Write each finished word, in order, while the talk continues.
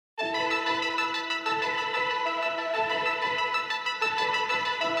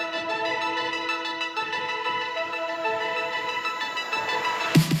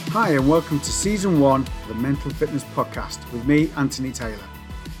Hi and welcome to Season 1 of the Mental Fitness Podcast with me, Anthony Taylor.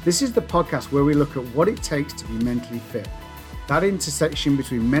 This is the podcast where we look at what it takes to be mentally fit. That intersection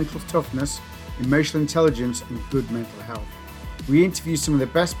between mental toughness, emotional intelligence and good mental health. We interview some of the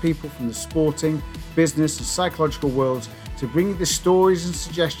best people from the sporting, business and psychological worlds to bring you the stories and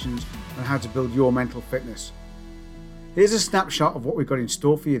suggestions on how to build your mental fitness. Here's a snapshot of what we've got in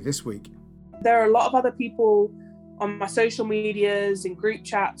store for you this week. There are a lot of other people on my social medias and group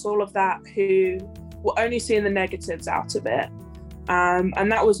chats, all of that, who were only seeing the negatives out of it.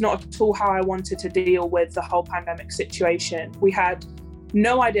 And that was not at all how I wanted to deal with the whole pandemic situation. We had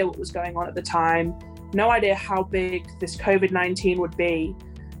no idea what was going on at the time, no idea how big this COVID-19 would be.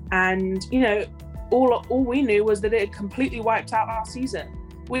 And, all we knew was that it had completely wiped out our season.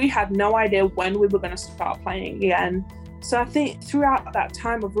 We had no idea when we were going to start playing again. So I think throughout that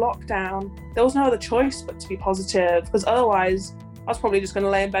time of lockdown, there was no other choice but to be positive, because otherwise I was probably just going to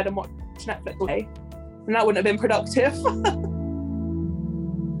lay in bed and watch Netflix all day, and that wouldn't have been productive. So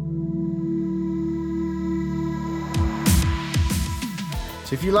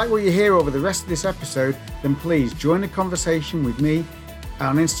if you like what you hear over the rest of this episode, then please join the conversation with me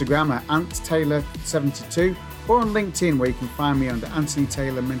on Instagram at AntTaylor72 or on LinkedIn, where you can find me under Anthony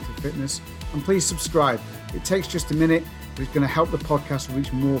Taylor Mental Fitness. And please subscribe. It takes just a minute, but it's going to help the podcast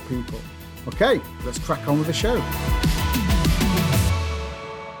reach more people. Okay, let's crack on with the show.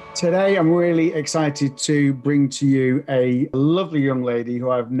 Today, I'm really excited to bring to you a lovely young lady who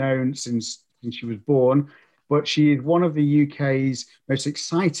I've known since she was born, but she is one of the UK's most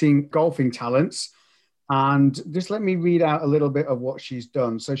exciting golfing talents. And just let me read out a little bit of what she's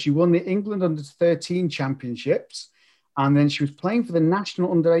done. So she won the England Under-13 Championships, and then she was playing for the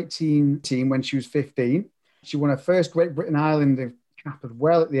national Under-18 team when she was 15. She won her first Great Britain Ireland cap as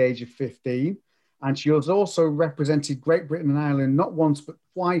well at the age of 15. And she has also represented Great Britain and Ireland not once but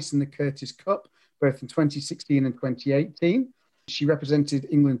twice in the Curtis Cup, both in 2016 and 2018. She represented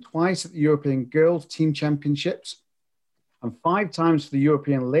England twice at the European Girls Team Championships and 5 times for the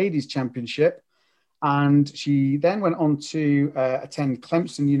European Ladies Championship. And she then went on to attend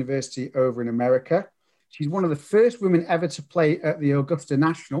Clemson University over in America. She's one of the first women ever to play at the Augusta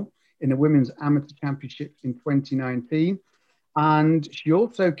National in the Women's Amateur Championships in 2019. And she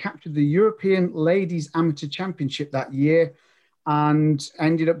also captured the European Ladies Amateur Championship that year and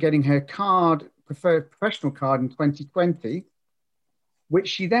ended up getting her preferred professional card in 2020, which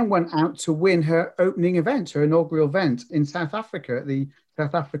she then went out to win her opening event, her inaugural event in South Africa at the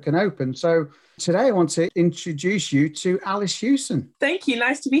South African Open. So today I want to introduce you to Alice Hewson. Thank you.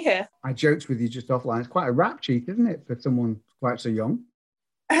 Nice to be here. I joked with you just offline. It's quite a rap sheet, isn't it, for someone quite so young?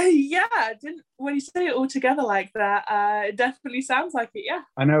 Yeah, when you say it all together like that, it definitely sounds like it, yeah.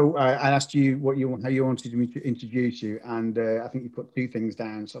 I know I asked you how you wanted me to introduce you, and I think you put 2 things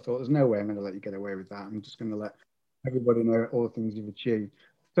down. So I thought, there's no way I'm going to let you get away with that. I'm just going to let everybody know all the things you've achieved.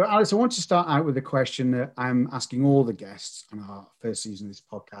 So, Alice, I want to start out with a question that I'm asking all the guests on our first season of this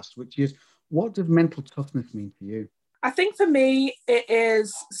podcast, which is, what does mental toughness mean for you? I think for me, it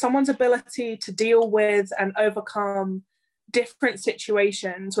is someone's ability to deal with and overcome different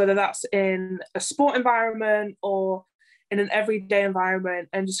situations, whether that's in a sport environment or in an everyday environment,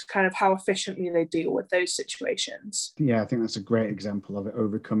 and just kind of how efficiently they deal with those situations. Yeah, I think that's a great example of it,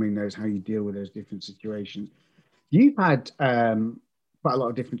 overcoming those, how you deal with those different situations. You've had quite a lot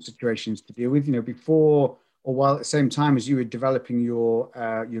of different situations to deal with, before or while at the same time as you were developing your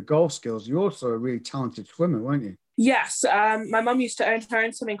golf skills. You're also a really talented swimmer, weren't you? Yes. My mum used to own her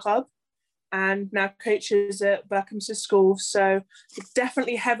own swimming club and now coaches at Berkhamsted School. So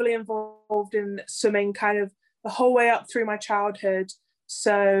definitely heavily involved in swimming kind of the whole way up through my childhood.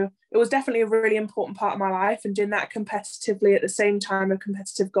 So it was definitely a really important part of my life, and doing that competitively at the same time of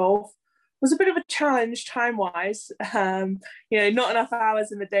competitive golf was a bit of a challenge time-wise. Not enough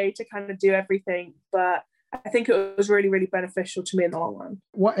hours in the day to kind of do everything, but I think it was really, really beneficial to me in the long run.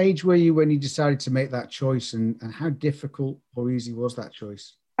 What age were you when you decided to make that choice, and how difficult or easy was that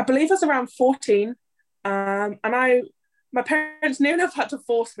choice? I believe I was around 14, and my parents near enough had to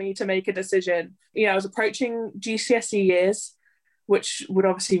force me to make a decision. I was approaching GCSE years, which would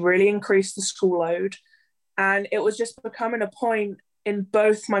obviously really increase the school load, and it was just becoming a point in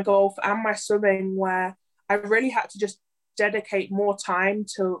both my golf and my swimming where I really had to just dedicate more time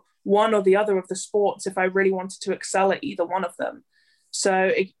to one or the other of the sports if I really wanted to excel at either one of them.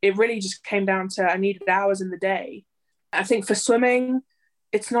 So it really just came down to I needed hours in the day. I think for swimming,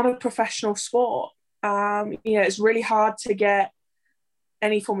 it's not a professional sport. It's really hard to get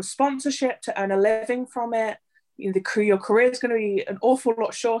any form of sponsorship to earn a living from it. Your career is going to be an awful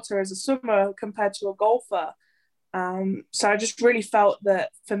lot shorter as a swimmer compared to a golfer. So I just really felt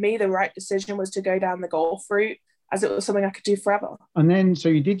that for me, the right decision was to go down the golf route, as it was something I could do forever. And then, so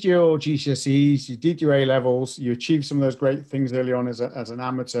you did your GCSEs, you did your A levels, you achieved some of those great things early on as an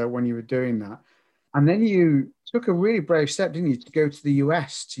amateur when you were doing that. And then you took a really brave step, didn't you, to go to the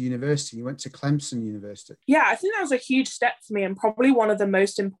US to university. You went to Clemson University. Yeah, I think that was a huge step for me and probably one of the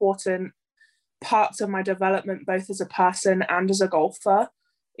most important parts of my development, both as a person and as a golfer.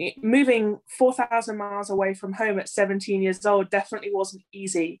 Moving 4,000 miles away from home at 17 years old definitely wasn't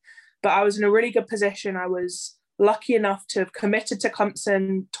easy, but I was in a really good position. I was lucky enough to have committed to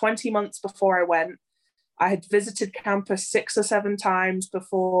Clemson 20 months before I went. I had visited campus 6 or 7 times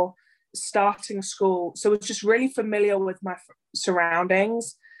before starting school. So I was just really familiar with my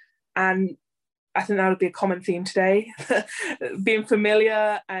surroundings. And I think that would be a common theme today. Being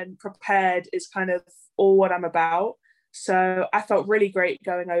familiar and prepared is kind of all what I'm about. So I felt really great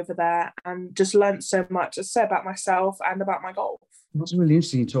going over there and just learned so much, as I said, about myself and about my golf. That's really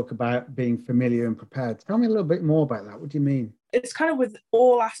interesting. You talk about being familiar and prepared. Tell me a little bit more about that. What do you mean? It's kind of with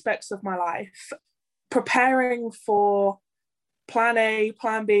all aspects of my life. Preparing for plan A,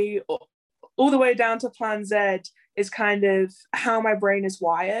 plan B, all the way down to plan Z is kind of how my brain is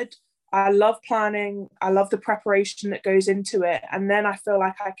wired. I love planning. I love the preparation that goes into it. And then I feel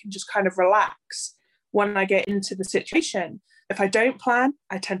like I can just kind of relax when I get into the situation. If I don't plan,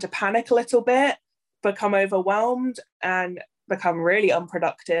 I tend to panic a little bit, become overwhelmed, and become really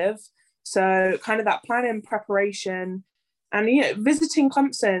unproductive. So kind of that planning, preparation, and visiting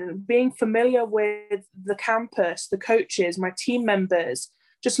Clemson, being familiar with the campus, the coaches, my team members,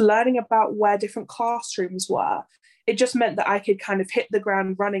 just learning about where different classrooms were. It just meant that I could kind of hit the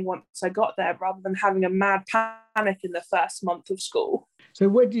ground running once I got there, rather than having a mad panic in the first month of school. So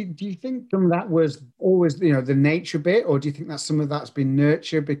where do you think some of that was always, the nature bit, or do you think that some of that's been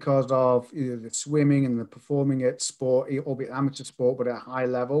nurtured because of the swimming and the performing at sport, albeit amateur sport, but at a high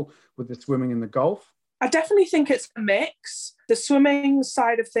level with the swimming and the golf? I definitely think it's a mix. The swimming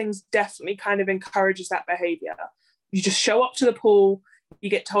side of things definitely kind of encourages that behavior. You just show up to the pool, you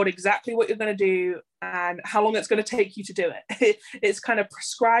get told exactly what you're going to do and how long it's going to take you to do it. It's kind of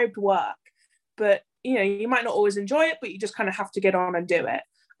prescribed work, but you might not always enjoy it, but you just kind of have to get on and do it.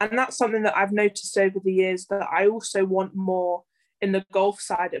 And that's something that I've noticed over the years that I also want more in the golf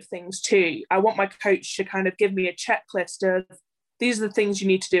side of things too. I want my coach to kind of give me a checklist of, these are the things you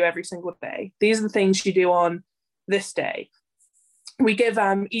need to do every single day. These are the things you do on this day. We give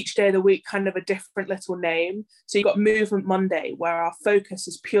each day of the week kind of a different little name. So you've got Movement Monday, where our focus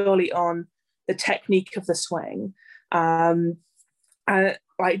is purely on the technique of the swing. And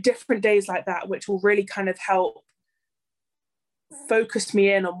like different days like that, which will really kind of help focus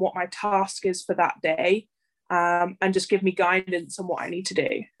me in on what my task is for that day, and just give me guidance on what I need to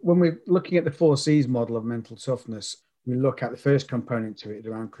do. When we're looking at the 4Cs model of mental toughness, we look at the first component to it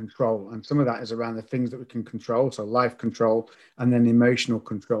around control. And some of that is around the things that we can control, so life control, and then emotional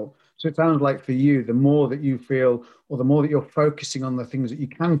control. So it sounds like for you, the more that you feel, or the more that you're focusing on the things that you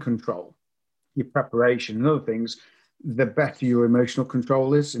can control, your preparation and other things, the better your emotional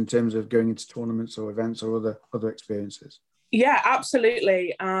control is in terms of going into tournaments or events or other experiences. Yeah,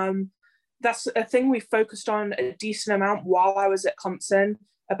 absolutely. That's a thing we focused on a decent amount while I was at Clemson,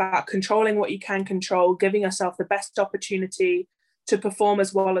 about controlling what you can control, giving yourself the best opportunity to perform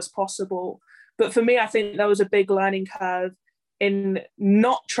as well as possible. But for me, I think there was a big learning curve in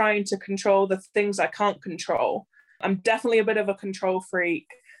not trying to control the things I can't control. I'm definitely a bit of a control freak.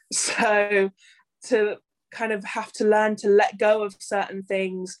 So to kind of have to learn to let go of certain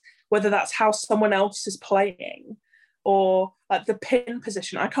things, whether that's how someone else is playing or like the pin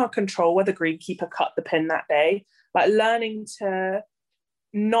position. I can't control whether greenkeeper cut the pin that day. Like learning to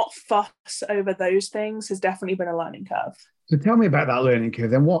not fuss over those things has definitely been a learning curve. So tell me about that learning curve.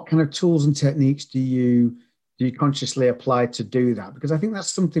 Then what kind of tools and techniques do you consciously apply to do that? Because I think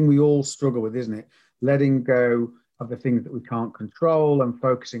that's something we all struggle with, isn't it? Letting go of the things that we can't control and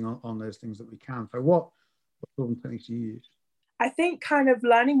focusing on those things that we can. So what tools and techniques do you use? I think kind of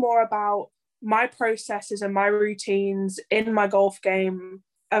learning more about my processes and my routines in my golf game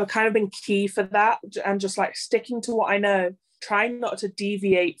have kind of been key for that, and just like sticking to what I know, trying not to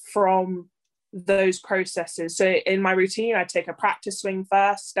deviate from those processes. So in my routine, I take a practice swing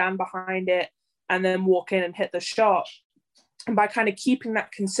first, stand behind it, and then walk in and hit the shot. And by kind of keeping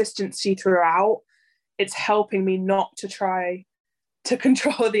that consistency throughout, it's helping me not to try to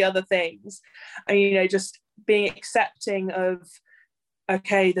control the other things. And, just being accepting of,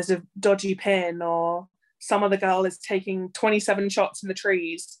 okay, there's a dodgy pin, or some other girl is taking 27 shots in the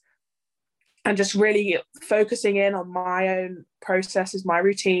trees, and just really focusing in on my own processes, my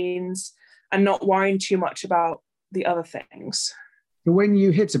routines, and not worrying too much about the other things. So when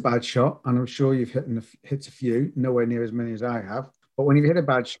you hit a bad shot, and I'm sure you've hit a few, nowhere near as many as I have, but when you hit a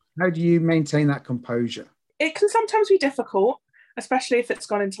bad shot, how do you maintain that composure? It can sometimes be difficult, especially if it's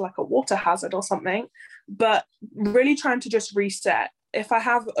gone into like a water hazard or something, but really trying to just reset. If I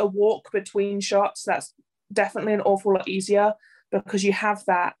have a walk between shots, that's definitely an awful lot easier because you have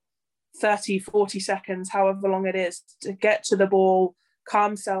that 30, 40 seconds, however long it is, to get to the ball,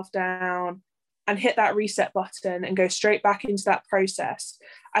 calm self down, and hit that reset button and go straight back into that process.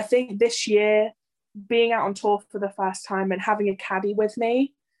 I think this year, being out on tour for the first time and having a caddy with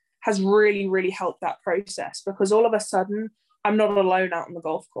me has really, really helped that process, because all of a sudden, I'm not alone out on the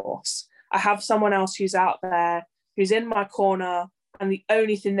golf course. I have someone else who's out there, who's in my corner, and the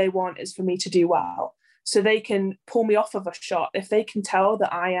only thing they want is for me to do well. So they can pull me off of a shot. If they can tell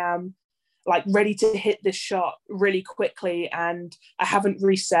that I am like ready to hit this shot really quickly and I haven't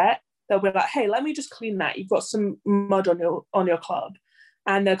reset, they'll be like, hey, let me just clean that. You've got some mud on your club.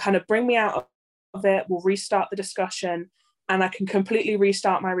 And they'll kind of bring me out of it. We'll restart the discussion and I can completely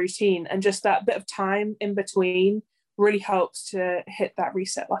restart my routine. And just that bit of time in between really helps to hit that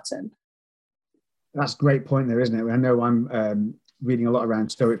reset button. That's a great point there, isn't it? I know I'm reading a lot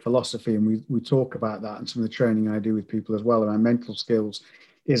around Stoic philosophy, and we talk about that, and some of the training I do with people as well around mental skills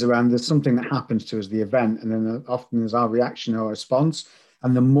is around there's something that happens to us, the event, and then often there's our reaction or response.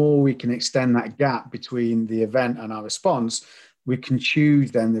 And the more we can extend that gap between the event and our response, we can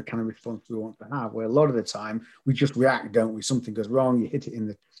choose then the kind of response we want to have, where a lot of the time we just react, don't we? Something goes wrong, you hit it in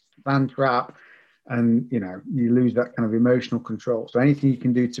the sand trap, and you lose that kind of emotional control. So anything you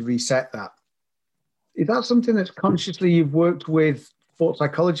can do to reset that. Is that something that's consciously you've worked with sports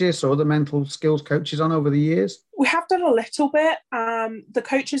psychologists or other mental skills coaches on over the years? We have done a little bit. The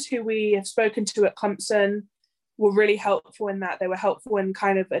coaches who we have spoken to at Clemson were really helpful in that. They were helpful in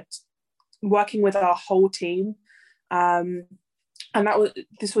kind of working with our whole team. And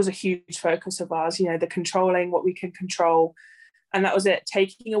this was a huge focus of ours, the controlling what we can control. And that was it,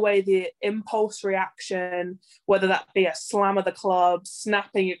 taking away the impulse reaction, whether that be a slam of the club,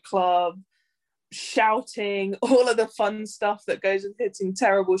 snapping your club, shouting, all of the fun stuff that goes with hitting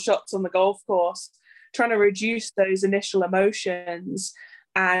terrible shots on the golf course, trying to reduce those initial emotions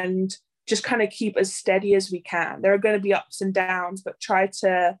and just kind of keep as steady as we can. There are going to be ups and downs, but try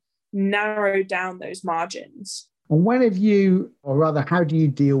to narrow down those margins. And when have you, or rather, how do you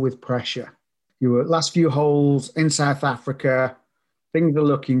deal with pressure? You were last few holes in South Africa, things are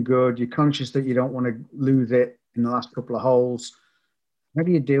looking good, you're conscious that you don't want to lose it in the last couple of holes. How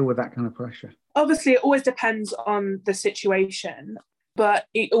do you deal with that kind of pressure? Obviously, it always depends on the situation, but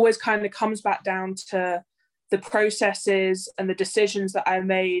it always kind of comes back down to the processes and the decisions that I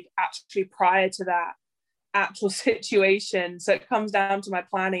made actually prior to that actual situation. So it comes down to my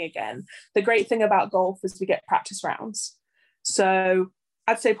planning again. The great thing about golf is we get practice rounds. So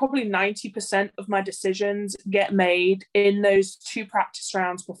I'd say probably 90% of my decisions get made in those 2 practice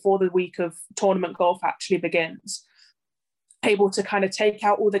rounds before the week of tournament golf actually begins. Able to kind of take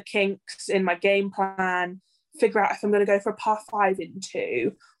out all the kinks in my game plan, figure out if I'm going to go for a par 5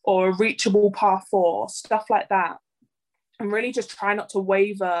 into or a reachable par 4, stuff like that. And really just try not to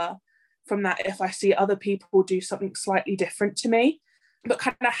waver from that if I see other people do something slightly different to me. But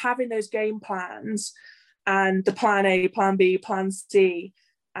kind of having those game plans and the plan A, plan B, plan C,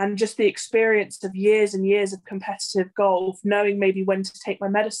 and just the experience of years and years of competitive golf, knowing maybe when to take my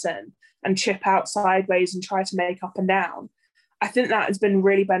medicine and chip out sideways and try to make up and down. I think that has been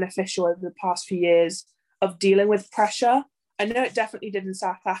really beneficial over the past few years of dealing with pressure. I know it definitely did in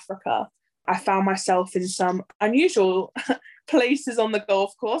South Africa. I found myself in some unusual places on the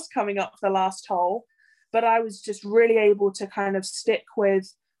golf course coming up the last hole, but I was just really able to kind of stick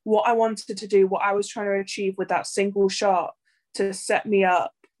with what I wanted to do, what I was trying to achieve with that single shot to set me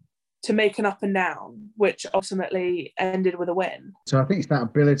up to make an up and down, which ultimately ended with a win. So I think it's that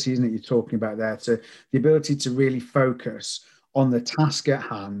ability, isn't it, you're talking about there, the ability to really focus on the task at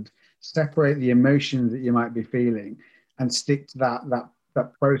hand, separate the emotions that you might be feeling, and stick to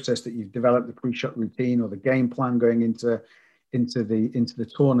that process that you've developed, the pre-shot routine or the game plan going into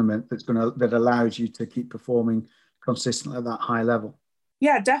the tournament that allows you to keep performing consistently at that high level.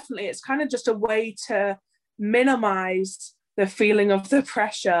 Yeah, definitely. It's kind of just a way to minimize the feeling of the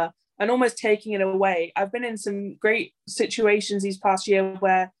pressure and almost taking it away. I've been in some great situations these past year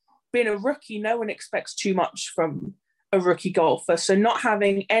where being a rookie, no one expects too much from a rookie golfer. So not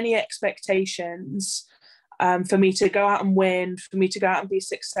having any expectations for me to go out and win, for me to go out and be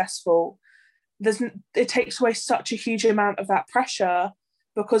successful, it takes away such a huge amount of that pressure,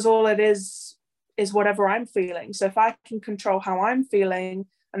 because all it is whatever I'm feeling. So if I can control how I'm feeling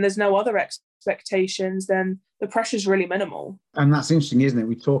and there's no other expectations, then the pressure's really minimal. And that's interesting, isn't it?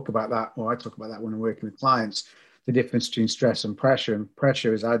 We talk about that, or I talk about that when I'm working with clients, the difference between stress and pressure. And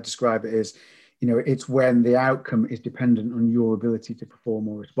pressure, as I describe it, is, it's when the outcome is dependent on your ability to perform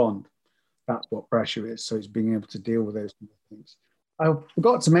or respond. That's what pressure is. So it's being able to deal with those things. I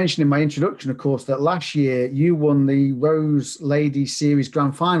forgot to mention in my introduction, of course, that last year you won the Rose Ladies Series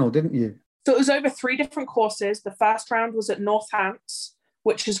Grand Final, didn't you? So it was over 3 different courses. The first round was at Northants,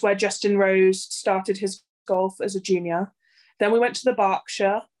 which is where Justin Rose started his golf as a junior. Then we went to the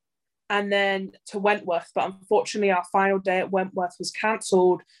Berkshire and then to Wentworth. But unfortunately, our final day at Wentworth was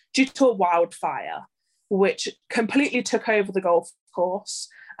cancelled due to a wildfire, which completely took over the golf course.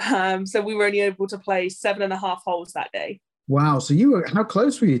 So we were only able to play 7.5 holes that day. Wow. So how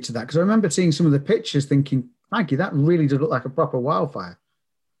close were you to that? Because I remember seeing some of the pictures thinking, Maggie, that really does look like a proper wildfire.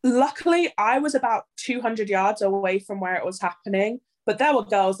 Luckily, I was about 200 yards away from where it was happening, but there were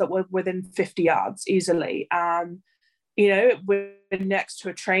girls that were within 50 yards easily. We're next to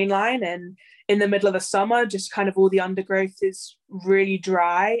a train line, and in the middle of the summer, just kind of all the undergrowth is really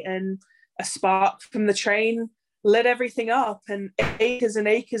dry, and a spark from the train lit everything up, and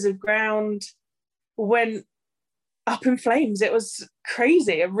acres of ground went up in flames. It was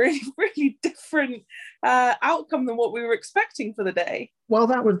crazy, a really, really different outcome than what we were expecting for the day. While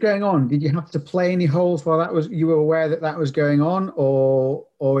that was going on, did you have to play any holes while you were aware that was going on, or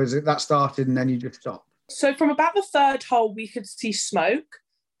is it that started and then you just stopped? So from about the 3rd hole, we could see smoke,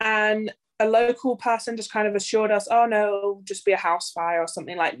 and a local person just kind of assured us, oh no, it'll just be a house fire or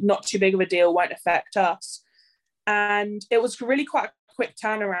something, like not too big of a deal, won't affect us. And it was really quite a quick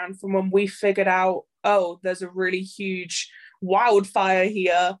turnaround from when we figured out, oh, there's a really huge wildfire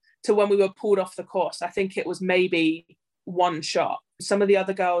here, to when we were pulled off the course. I think it was maybe 1 shot. Some of the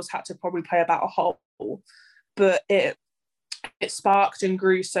other girls had to probably play about a hole, but it sparked and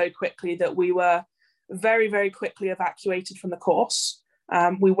grew so quickly that we were very, very quickly evacuated from the course.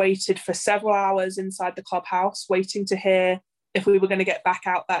 We waited for several hours inside the clubhouse, waiting to hear if we were going to get back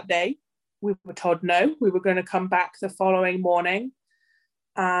out that day. We were told no, we were going to come back the following morning,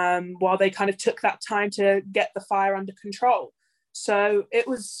 while they kind of took that time to get the fire under control. So it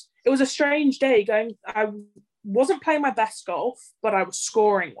was a strange day going. I wasn't playing my best golf, but I was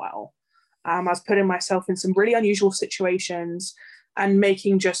scoring well. I was putting myself in some really unusual situations and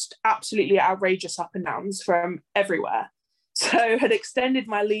making just absolutely outrageous up and downs from everywhere. So had extended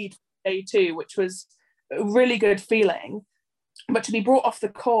my lead day 2, which was a really good feeling. But to be brought off the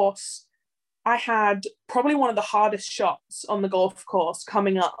course, I had probably one of the hardest shots on the golf course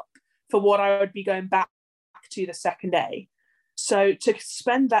coming up for what I would be going back to the second day. So to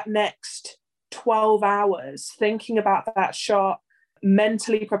spend that next 12 hours thinking about that shot,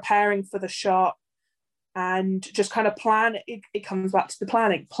 mentally preparing for the shot, and just kind of it comes back to the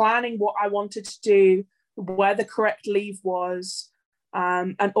planning what I wanted to do, where the correct leave was,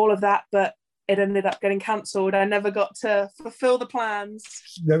 and all of that. But it ended up getting cancelled. I never got to fulfill the plans.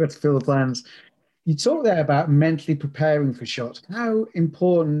 Never to fulfill the plans. You talked there about mentally preparing for shots. How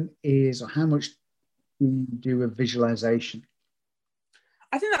important is, or how much do you do a visualization?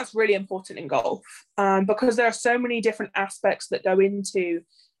 I think that's really important in golf, because there are so many different aspects that go into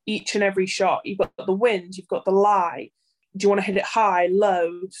each and every shot. You've got the wind, you've got the lie. Do you want to hit it high,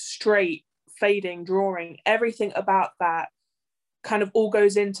 low, straight, fading, drawing? Everything about that kind of all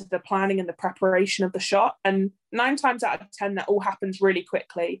goes into the planning and the preparation of the shot. And 9 times out of 10, that all happens really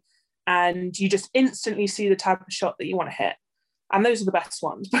quickly. And you just instantly see the type of shot that you want to hit. And those are the best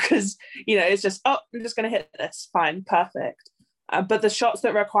ones, because, it's just, oh, I'm just going to hit this. Fine, perfect. But the shots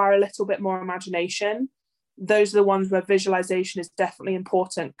that require a little bit more imagination, those are the ones where visualization is definitely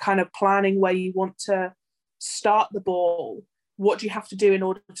important. Kind of planning where you want to start the ball. What do you have to do in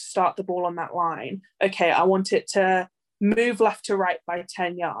order to start the ball on that line? Okay, I want it to move left to right by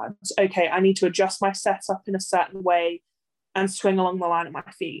 10 yards. Okay, I need to adjust my setup in a certain way and swing along the line at my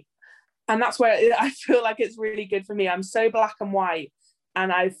feet. And that's where I feel like it's really good for me. I'm so black and white,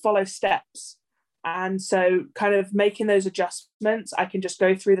 and I follow steps. And so kind of making those adjustments, I can just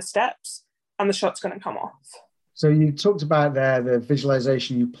go through the steps and the shot's going to come off. So you talked about there the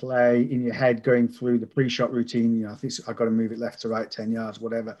visualization you play in your head going through the pre-shot routine. I think I've got to move it left to right 10 yards,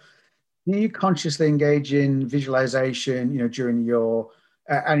 whatever. Do you consciously engage in visualization, during your,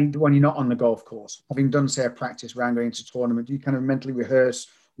 and when you're not on the golf course? Having done, say, a practice round going into tournament, do you kind of mentally rehearse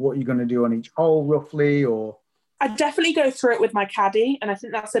what you're going to do on each hole roughly, or? I definitely go through it with my caddy, and I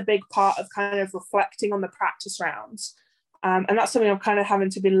think that's a big part of kind of reflecting on the practice rounds. And that's something I'm kind of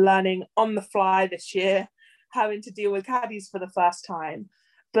having to be learning on the fly this year, having to deal with caddies for the first time.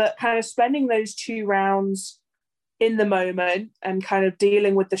 But kind of spending those 2 rounds, in the moment and kind of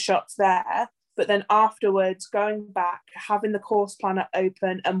dealing with the shots there. But then afterwards, going back, having the course planner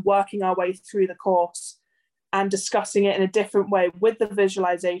open and working our way through the course and discussing it in a different way with the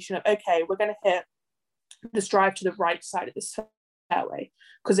visualization of, okay, we're going to hit this drive to the right side of this fairway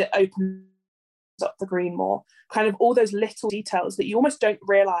because it opens up the green more. Kind of all those little details that you almost don't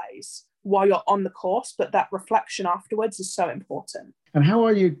realize while you're on the course, but that reflection afterwards is so important. And how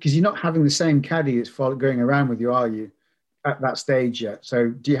are you, because you're not having the same caddy that's going around with you, are you, at that stage yet? So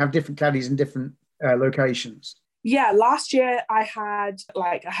do you have different caddies in different locations? Yeah, last year I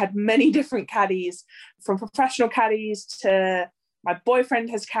had many different caddies, from professional caddies to my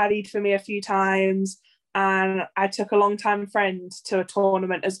boyfriend has caddied for me a few times, and I took a long-time friend to a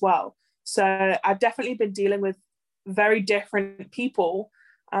tournament as well. So I've definitely been dealing with very different people.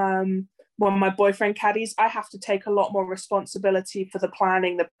 When my boyfriend caddies, I have to take a lot more responsibility for the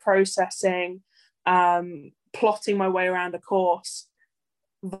planning, the processing, plotting my way around a course,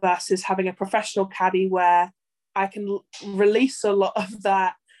 versus having a professional caddy where I can release a lot of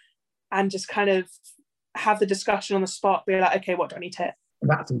that and just kind of have the discussion on the spot, be like, okay, what do I need to hit?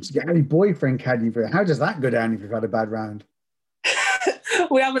 That's to get any boyfriend caddy for. How does that go down if you've had a bad round?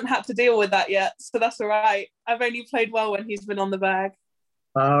 We haven't had to deal with that yet, so that's all right. I've only played well when he's been on the bag.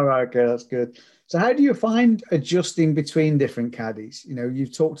 All right, okay, that's good. So how do you find adjusting between different caddies? You know,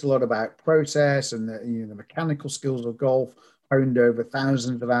 you've talked a lot about process and the mechanical skills of golf honed over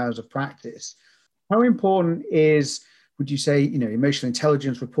thousands of hours of practice. How important is, would you say, emotional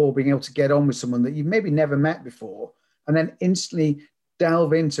intelligence, rapport, being able to get on with someone that you've maybe never met before and then instantly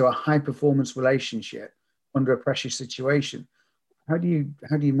delve into a high performance relationship under a pressure situation? How do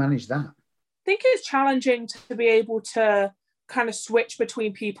you manage that? I think it's challenging to be able to kind of switch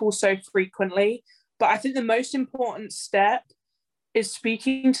between people so frequently, but I think the most important step is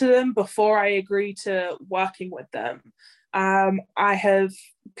speaking to them before I agree to working with them. I have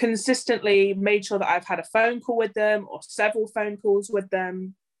consistently made sure that I've had a phone call with them or several phone calls with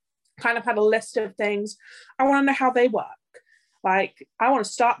them, kind of had a list of things. I want to know how they work. Like, I want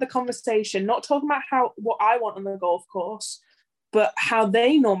to start the conversation, not talking about what I want on the golf course, but how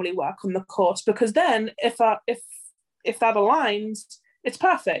they normally work on the course. Because then if that aligns, it's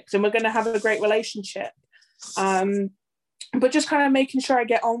perfect and we're going to have a great relationship. But just kind of making sure I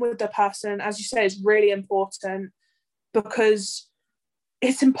get on with the person, as you say, is really important, because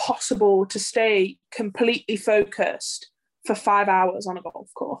it's impossible to stay completely focused for 5 hours on a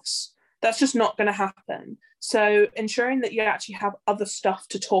golf course. That's just not going to happen. So ensuring that you actually have other stuff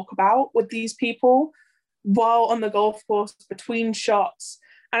to talk about with these people while on the golf course, between shots.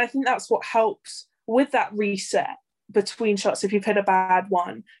 And I think that's what helps with that reset between shots, if you've hit a bad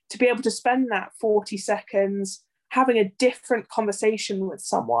one, to be able to spend that 40 seconds having a different conversation with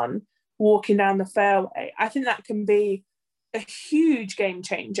someone walking down the fairway. I think that can be a huge game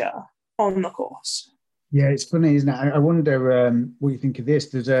changer on the course. Yeah, it's funny, isn't it? I wonder what you think of this.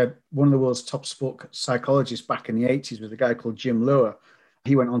 There's one of the world's top sport psychologists back in the 80s was a guy called Jim Loehr.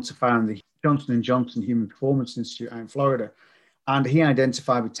 He went on to found the Johnson & Johnson Human Performance Institute out in Florida. And he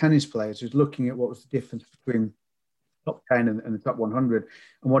identified with tennis players who was looking at what was the difference between top 10 and the top 100.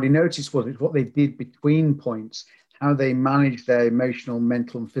 And what he noticed was what they did between points, how they managed their emotional,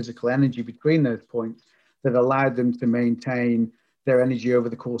 mental, and physical energy between those points that allowed them to maintain their energy over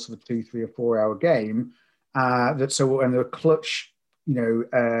the course of a 2, 3, or 4 hour game. So when the clutch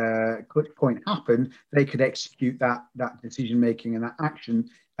point happened, they could execute that decision making and that action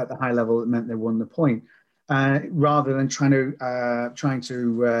at the high level that meant they won the point, rather than trying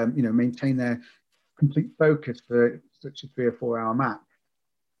to maintain their complete focus for such a 3 or 4 hour match.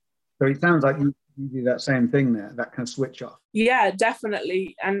 So it sounds like you do that same thing there, that kind of switch off. Yeah,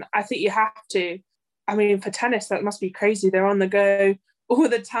 definitely. And I think you have to. I mean, for tennis, that must be crazy. They're on the go all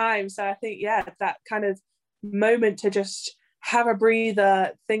the time. So I think, yeah, that kind of moment to just have a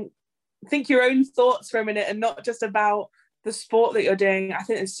breather, think your own thoughts for a minute and not just about the sport that you're doing, I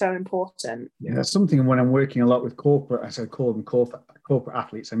think is so important. Yeah, that's something when I'm working a lot with corporate, as I call them, corporate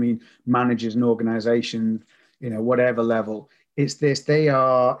athletes. I mean, managers and organizations, whatever level. It's this, they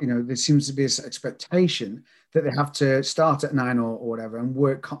are, there seems to be this expectation that they have to start at 9 or whatever and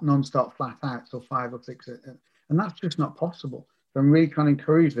work non-stop flat out till 5 or 6. And that's just not possible. So I'm really trying to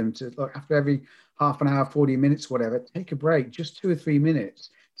encourage them to, like, after every half an hour, 40 minutes, whatever, take a break, just 2 or 3 minutes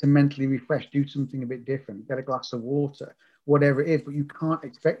to mentally refresh, do something a bit different, get a glass of water, whatever it is. But you can't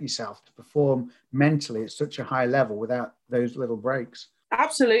expect yourself to perform mentally at such a high level without those little breaks.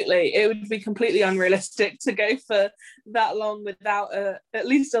 Absolutely. It would be completely unrealistic to go for that long without at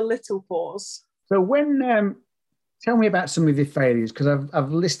least a little pause. So when Tell me about some of your failures because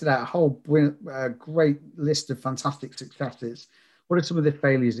I've listed out a whole great list of fantastic successes. What are some of the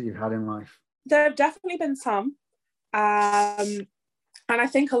failures that you've had in life? There have definitely been some. And I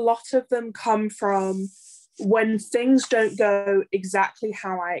think a lot of them come from when things don't go exactly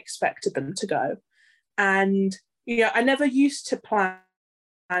how I expected them to go. And, I never used to plan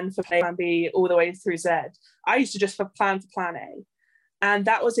for plan B all the way through Z. I used to just plan for plan A. And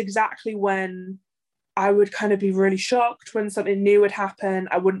that was exactly when I would kind of be really shocked when something new would happen.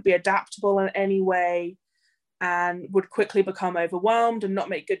 I wouldn't be adaptable in any way and would quickly become overwhelmed and not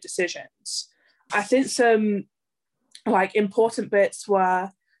make good decisions. I think some important bits were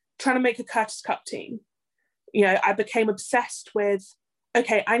trying to make a Curtis Cup team. I became obsessed with,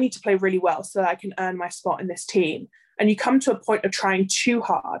 okay, I need to play really well so that I can earn my spot in this team. And you come to a point of trying too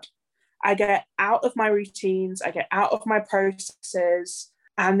hard. I get out of my routines, I get out of my processes.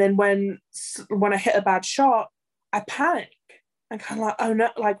 And then when I hit a bad shot, I panic and kind of like, oh no,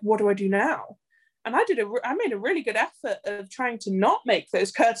 what do I do now? And I made a really good effort of trying to not make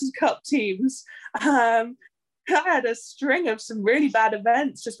those Curtis Cup teams. I had a string of some really bad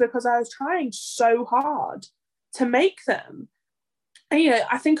events just because I was trying so hard to make them. And,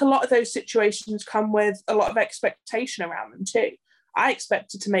 I think a lot of those situations come with a lot of expectation around them too. I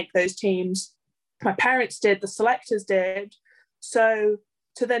expected to make those teams. My parents did, the selectors did. So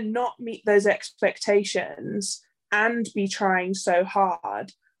to then not meet those expectations and be trying so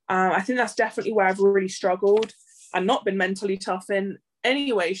hard, I think that's definitely where I've really struggled and not been mentally tough in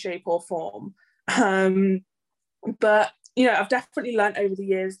any way, shape or form. But, I've definitely learned over the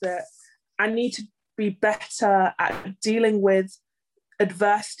years that I need to be better at dealing with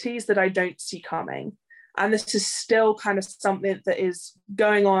adversities that I don't see coming. And this is still kind of something that is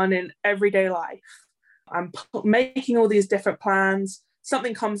going on in everyday life. I'm making all these different plans.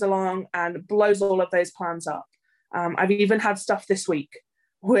 Something comes along and blows all of those plans up. I've even had stuff this week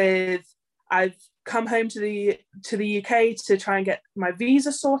I've come home to the UK to try and get my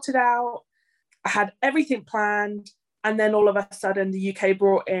visa sorted out. I had everything planned, and then all of a sudden the UK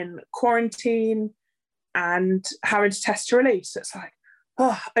brought in quarantine and having to test to release. So it's like,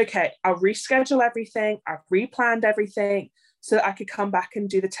 oh, okay, I'll reschedule everything. I've replanned everything so that I could come back and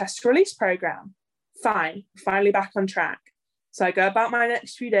do the test release program. Fine, finally back on track. So I go about my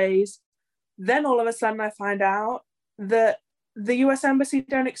next few days. Then all of a sudden I find out that the US Embassy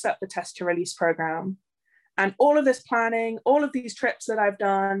don't accept the test to release program. And all of this planning, all of these trips that I've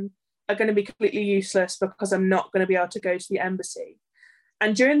done are going to be completely useless because I'm not going to be able to go to the embassy.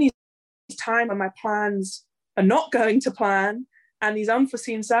 And during these times when my plans are not going to plan and these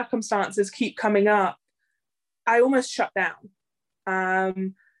unforeseen circumstances keep coming up, I almost shut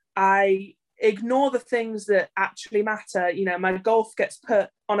down. I ignore the things that actually matter. My golf gets put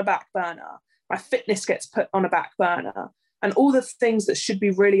on a back burner. My fitness gets put on a back burner. And all the things that should be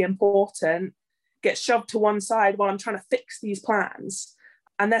really important get shoved to one side while I'm trying to fix these plans.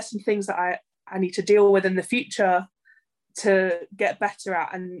 And there's some things that I need to deal with in the future to get better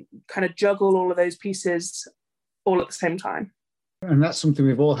at and kind of juggle all of those pieces all at the same time. And that's something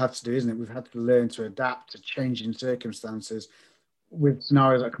we've all had to do, isn't it? We've had to learn to adapt to changing circumstances with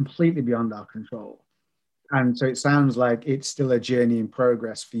scenarios that are completely beyond our control. And so it sounds like it's still a journey in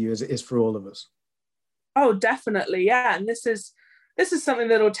progress for you as it is for all of us. Oh, definitely. Yeah. And this is something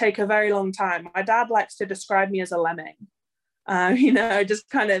that will take a very long time. My dad likes to describe me as a lemming. Just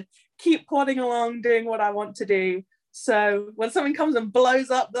kind of keep plodding along, doing what I want to do. So when something comes and blows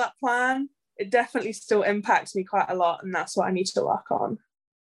up that plan, it definitely still impacts me quite a lot. And that's what I need to work on.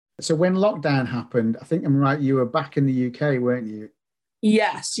 So when lockdown happened, I think I'm right, you were back in the UK, weren't you?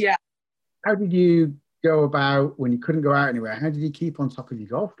 Yes, yeah. How did you go about when you couldn't go out anywhere? How did you keep on top of your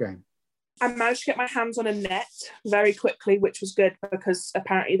golf game? I managed to get my hands on a net very quickly, which was good because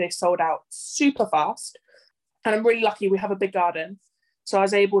apparently they sold out super fast. And I'm really lucky we have a big garden. So I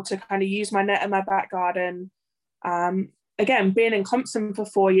was able to kind of use my net in my back garden. Again, being in Compton for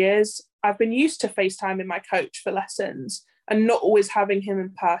 4 years, I've been used to FaceTiming my coach for lessons and not always having him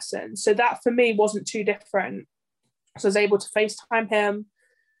in person. So that for me wasn't too different. So I was able to FaceTime him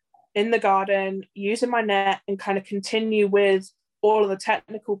in the garden, using my net and kind of continue with all of the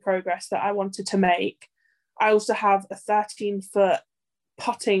technical progress that I wanted to make. I also have a 13-foot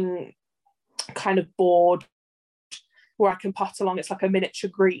putting kind of board where I can putt along. It's like a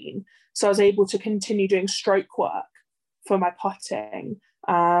miniature green. So I was able to continue doing stroke work for my putting.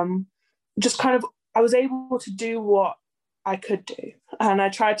 I was able to do what I could do. And I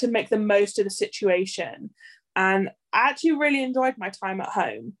tried to make the most of the situation. And I actually really enjoyed my time at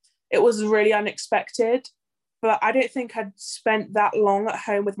home. It was really unexpected, but I don't think I'd spent that long at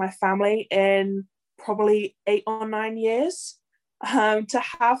home with my family in probably 8 or 9 years. To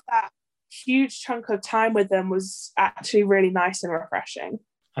have that huge chunk of time with them was actually really nice and refreshing.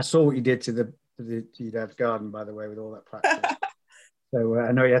 I saw what you did to your dad's garden, by the way, with all that practice. So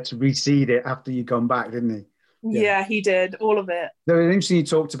I know he had to reseed it after you'd gone back, didn't he? Yeah, he did, all of it. So it's interesting you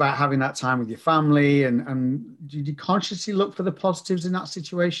talked about having that time with your family, and did you consciously look for the positives in that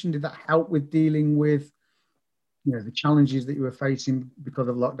situation? Did that help with dealing with, the challenges that you were facing because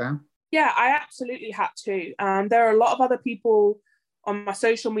of lockdown? Yeah, I absolutely had to. There are a lot of other people on my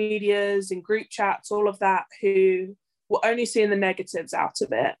social medias and group chats, all of that, who were only seeing the negatives out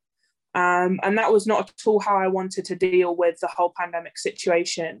of it. And that was not at all how I wanted to deal with the whole pandemic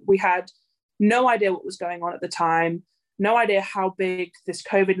situation. We had no idea what was going on at the time, no idea how big this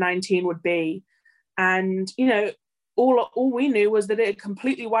COVID-19 would be. And, all we knew was that it had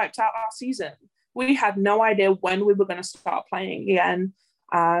completely wiped out our season. We had no idea when we were going to start playing again.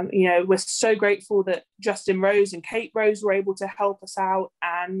 We're so grateful that Justin Rose and Kate Rose were able to help us out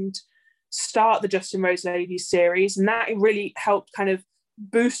and start the Justin Rose Ladies series. And that really helped kind of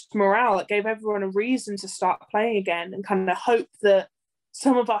boost morale. It gave everyone a reason to start playing again and kind of hope that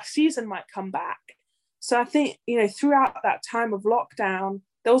some of our season might come back. So I think, throughout that time of lockdown,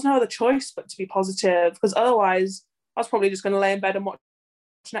 there was no other choice but to be positive, because otherwise I was probably just going to lay in bed and watch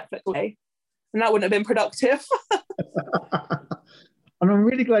Netflix all day, and that wouldn't have been productive. And I'm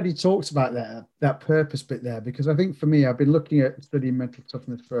really glad you talked about that purpose bit there, because I think for me, I've been looking at studying mental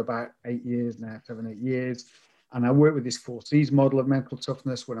toughness for about 8 years now, 7, 8 years. And I work with this 4Cs model of mental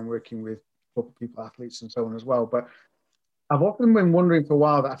toughness when I'm working with football people, athletes, and so on as well. But I've often been wondering for a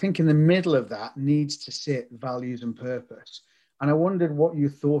while that I think in the middle of that needs to sit values and purpose. And I wondered what you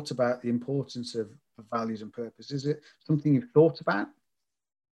thought about the importance of values and purpose. Is it something you've thought about?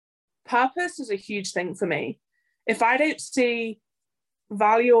 Purpose is a huge thing for me. If I don't see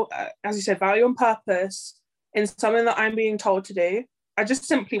value, as you said, value and purpose in something that I'm being told to do, I just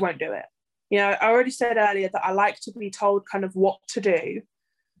simply won't do it. I already said earlier that I like to be told kind of what to do.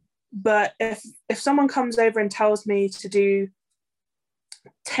 But if someone comes over and tells me to do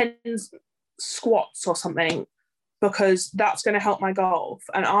 10 squats or something because that's going to help my golf,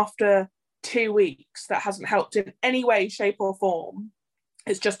 and after 2 weeks that hasn't helped in any way, shape or form,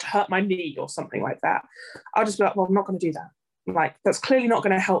 it's just hurt my knee or something like that, I'll just be like, well, I'm not going to do that. Like, that's clearly not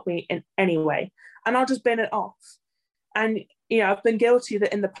going to help me in any way. And I'll just bin it off. And, I've been guilty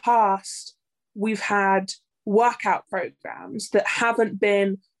that in the past, we've had workout programs that haven't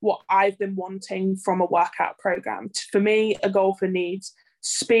been what I've been wanting from a workout program. For me, a golfer needs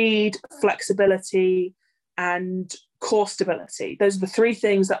speed, flexibility, and core stability. Those are the 3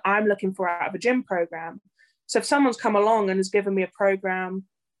 things that I'm looking for out of a gym program. So if someone's come along and has given me a program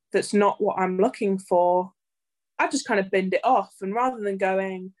that's not what I'm looking for, I just kind of binned it off. And rather than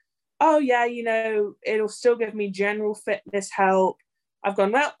going, oh yeah, it'll still give me general fitness help, I've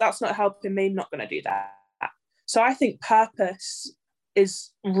gone, well, that's not helping me, not going to do that. So I think purpose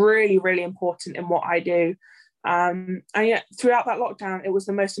is really, really important in what I do. And yet throughout that lockdown, it was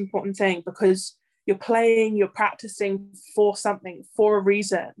the most important thing, because you're playing, you're practicing for something, for a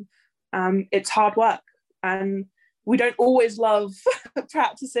reason. It's hard work. And we don't always love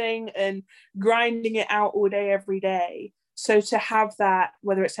practicing and grinding it out all day, every day. So to have that,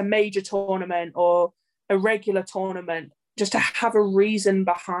 whether it's a major tournament or a regular tournament, just to have a reason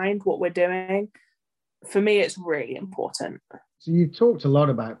behind what we're doing, for me, it's really important. So you talked a lot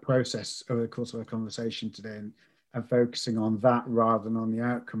about process over the course of our conversation today, and focusing on that rather than on the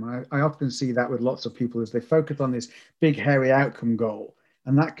outcome. And I often see that with lots of people as they focus on this big, hairy outcome goal,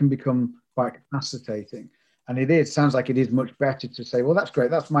 and that can become quite capacitating. And sounds like it is much better to say, well, that's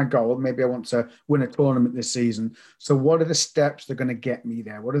great, that's my goal. Maybe I want to win a tournament this season. So what are the steps that are going to get me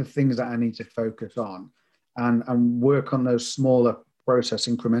there? What are the things that I need to focus on and work on those smaller process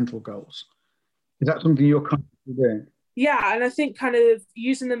incremental goals? Is that something you're comfortable doing? Yeah, and I think kind of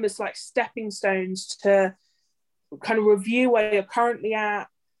using them as like stepping stones to kind of review where you're currently at.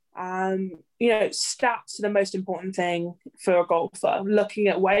 Stats are the most important thing for a golfer. Looking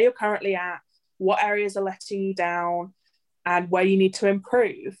at where you're currently at, what areas are letting you down, and where you need to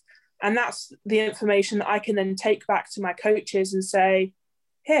improve. And that's the information that I can then take back to my coaches and say,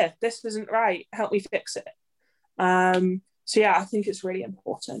 here, this isn't right, help me fix it. So yeah, I think it's really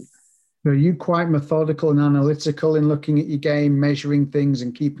important. Are you quite methodical and analytical in looking at your game, measuring things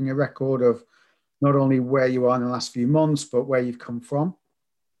and keeping a record of not only where you are in the last few months, but where you've come from?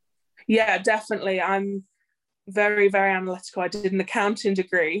 Yeah, definitely. I'm very, very analytical. I did an accounting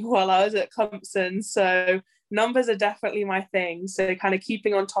degree while I was at Clemson. So numbers are definitely my thing. So kind of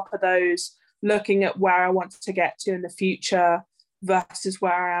keeping on top of those, looking at where I want to get to in the future versus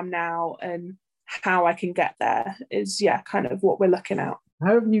where I am now, and how I can get there is, yeah, kind of what we're looking at.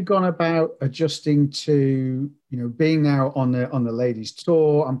 How have you gone about adjusting to, being now on the ladies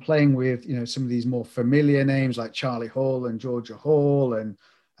tour and playing with, some of these more familiar names like Charlie Hall and Georgia Hall, and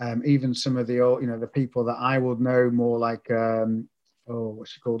even some of the old, the people that I would know more like,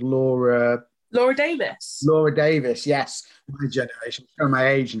 what's she called? Laura Davis. Laura Davis, yes, my generation. I'm showing my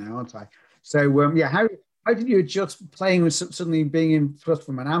age now, aren't I? So, how did you adjust playing with suddenly being in first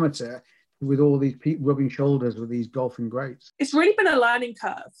from an amateur with all these people rubbing shoulders with these golfing greats? It's really been a learning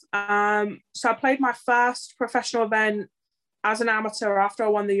curve. So I played my first professional event as an amateur after I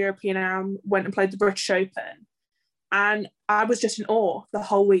won the European Am, went and played the British Open. And I was just in awe the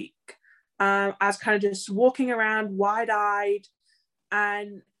whole week. I was kind of just walking around wide-eyed,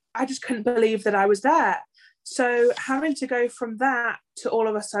 and I just couldn't believe that I was there. So having to go from that to all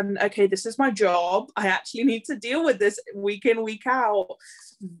of a sudden, okay, this is my job. I actually need to deal with this week in, week out.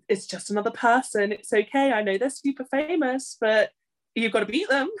 It's just another person. It's okay. I know they're super famous, but you've got to beat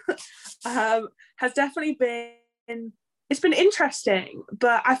them. Has definitely been, it's been interesting.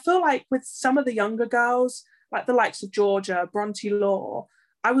 But I feel like with some of the younger girls, like the likes of Georgia, Bronte Law,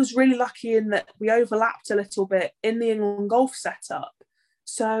 I was really lucky in that we overlapped a little bit in the England golf setup.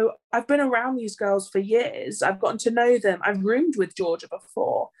 So I've been around these girls for years. I've gotten to know them. I've roomed with Georgia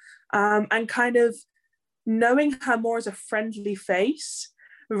before, and kind of knowing her more as a friendly face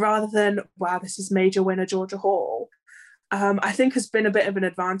rather than, wow, this is major winner Georgia Hall, I think has been a bit of an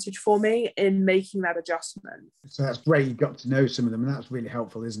advantage for me in making that adjustment. So that's great. You got to know some of them, and that's really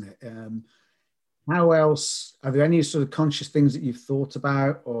helpful, isn't it? How else, are there any sort of conscious things that you've thought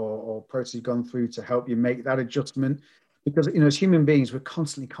about or process you've gone through to help you make that adjustment? Because, as human beings, we're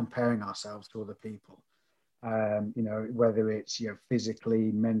constantly comparing ourselves to other people, whether it's,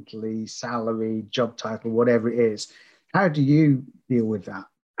 physically, mentally, salary, job title, whatever it is. How do you deal with that?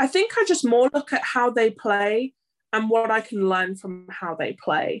 I think I just more look at how they play and what I can learn from how they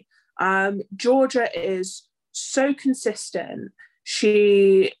play. Georgia is so consistent.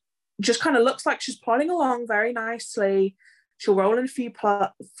 She just kind of looks like she's plodding along very nicely. She'll roll in a few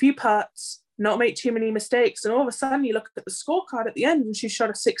putts, not make too many mistakes. And all of a sudden you look at the scorecard at the end and she shot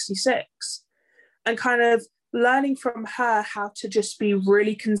a 66, and kind of learning from her how to just be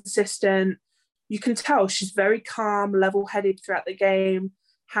really consistent. You can tell she's very calm, level-headed throughout the game,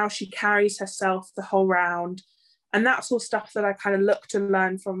 how she carries herself the whole round. And that's all stuff that I kind of look to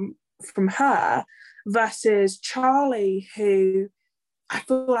learn from her, versus Charlie, who I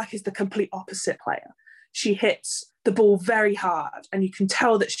feel like is the complete opposite player. She hits the ball very hard, and you can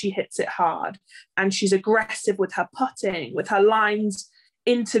tell that she hits it hard, and she's aggressive with her putting, with her lines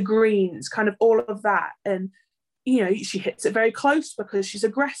into greens, kind of all of that. And, she hits it very close because she's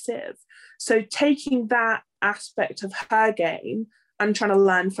aggressive. So taking that aspect of her game and trying to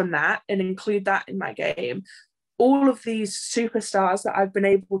learn from that and include that in my game, all of these superstars that I've been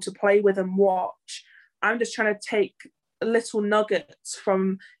able to play with and watch, I'm just trying to take little nuggets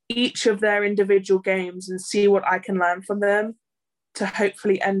from each of their individual games and see what I can learn from them to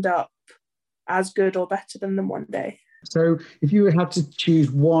hopefully end up as good or better than them one day. So if you had to choose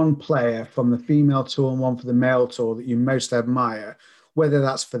one player from the female tour and one for the male tour that you most admire, whether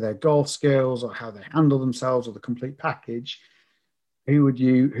that's for their golf skills or how they handle themselves or the complete package, who would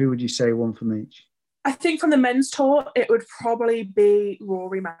you say one from each? I think from the men's tour, it would probably be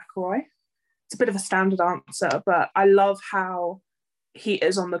Rory McIlroy. It's a bit of a standard answer, but I love how he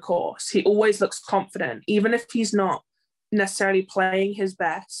is on the course. He always looks confident, even if he's not necessarily playing his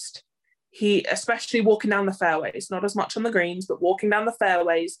best. He, especially walking down the fairways, not as much on the greens, but walking down the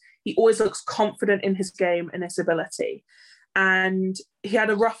fairways, he always looks confident in his game and his ability. And he had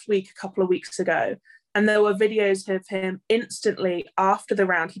a rough week a couple of weeks ago, and there were videos of him instantly after the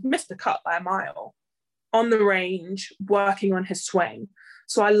round. He'd missed the cut by a mile on the range, working on his swing.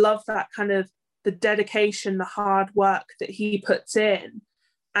 So I love that kind of the dedication, the hard work that he puts in.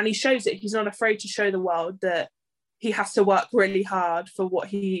 And he shows it. He's not afraid to show the world that he has to work really hard for what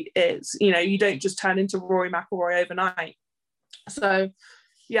he is. You don't just turn into Rory McIlroy overnight. So,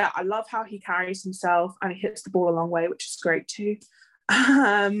 yeah, I love how he carries himself, and he hits the ball a long way, which is great too.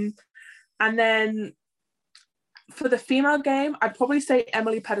 And then for the female game, I'd probably say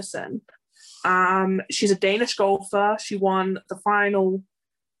Emily Pedersen. She's a Danish golfer. She won the final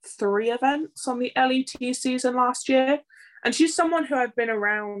 3 events on the LET season last year. And she's someone who I've been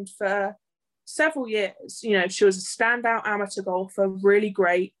around for several years. She was a standout amateur golfer, really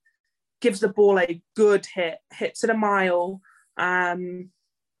great, gives the ball a good hit, hits it a mile. And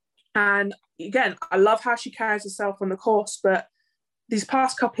again, I love how she carries herself on the course, but these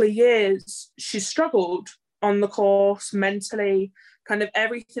past couple of years, she's struggled on the course mentally. kind of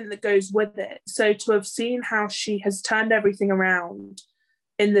everything that goes with it. So to have seen how she has turned everything around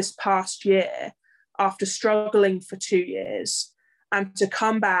in this past year after struggling for 2 years, and to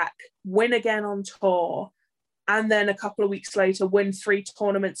come back, win again on tour, and then a couple of weeks later win 3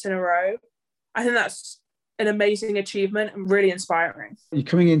 tournaments in a row, I think that's an amazing achievement and really inspiring. You're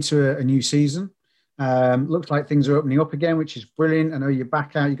coming into a new season. Looks like things are opening up again, which is brilliant. I know you're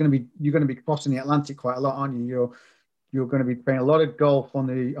back out. You're going to be crossing the Atlantic quite a lot, aren't you? You're going to be playing a lot of golf on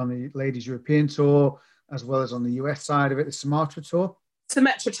the Ladies European Tour, as well as on the US side of it, the Sumatra Tour.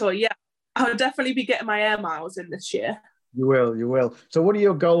 Sumatra Tour, yeah. I'll definitely be getting my air miles in this year. You will. So what are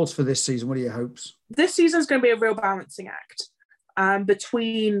your goals for this season? What are your hopes? This season's going to be a real balancing act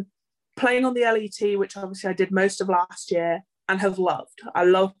between playing on the LET, which obviously I did most of last year and have loved. I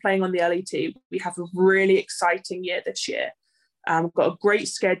love playing on the LET. We have a really exciting year this year. We've got a great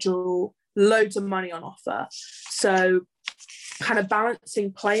schedule, loads of money on offer. So kind of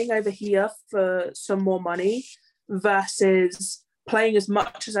balancing playing over here for some more money versus playing as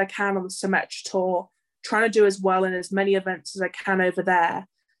much as I can on the Sumatra Tour, trying to do as well in as many events as I can over there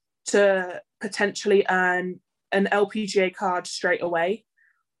to potentially earn an LPGA card straight away,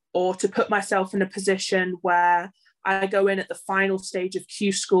 or to put myself in a position where I go in at the final stage of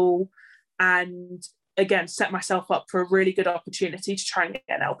Q school and again set myself up for a really good opportunity to try and get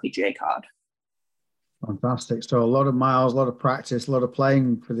an LPGA card. Fantastic. So a lot of miles, a lot of practice, a lot of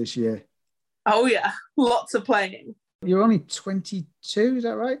playing for this year. Oh yeah, lots of playing. You're only 22, is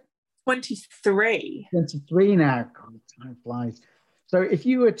that right? 23. 23 now. God, time flies. So if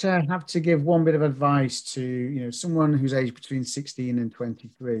you were to have to give one bit of advice to, someone who's aged between 16 and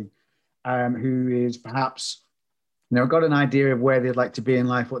 23, who is perhaps, got an idea of where they'd like to be in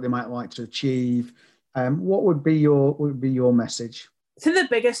life, what they might like to achieve, what would be your message? I think the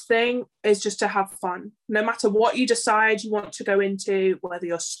biggest thing is just to have fun. No matter what you decide you want to go into, whether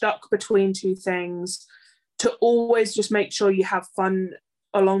you're stuck between two things, to always just make sure you have fun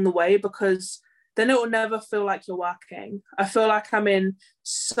along the way, because then it will never feel like you're working. I feel like I'm in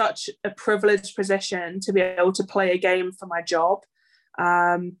such a privileged position to be able to play a game for my job.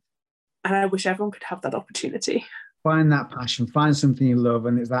 And I wish everyone could have that opportunity. Find that passion, find something you love.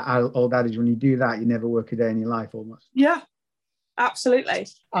 And it's that old adage, when you do that, you never work a day in your life almost. Yeah, absolutely.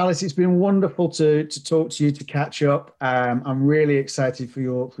 Alice, it's been wonderful to talk to you, to catch up. I'm really excited for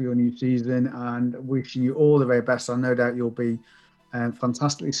your new season and wishing you all the very best. I no doubt you'll be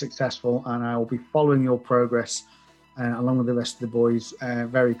fantastically successful, and I will be following your progress along with the rest of the boys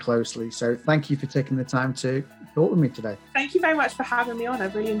very closely. So thank you for taking the time to talk with me today. Thank you very much for having me on.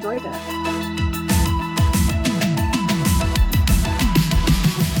 I've really enjoyed it.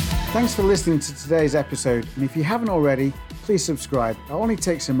 Thanks for listening to today's episode. And if you haven't already, please subscribe. It only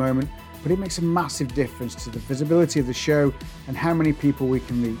takes a moment, but it makes a massive difference to the visibility of the show and how many people we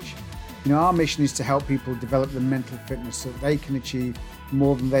can reach. Our mission is to help people develop the mental fitness so that they can achieve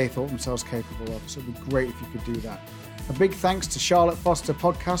more than they thought themselves capable of. So it'd be great if you could do that. A big thanks to Charlotte Foster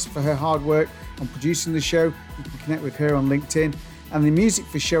Podcast for her hard work on producing the show. You can connect with her on LinkedIn. And the music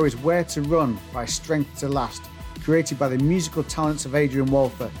for the show is Where to Run by Strength to Last, created by the musical talents of Adrian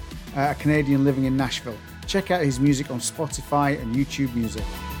Walther, a Canadian living in Nashville. Check out his music on Spotify and YouTube Music.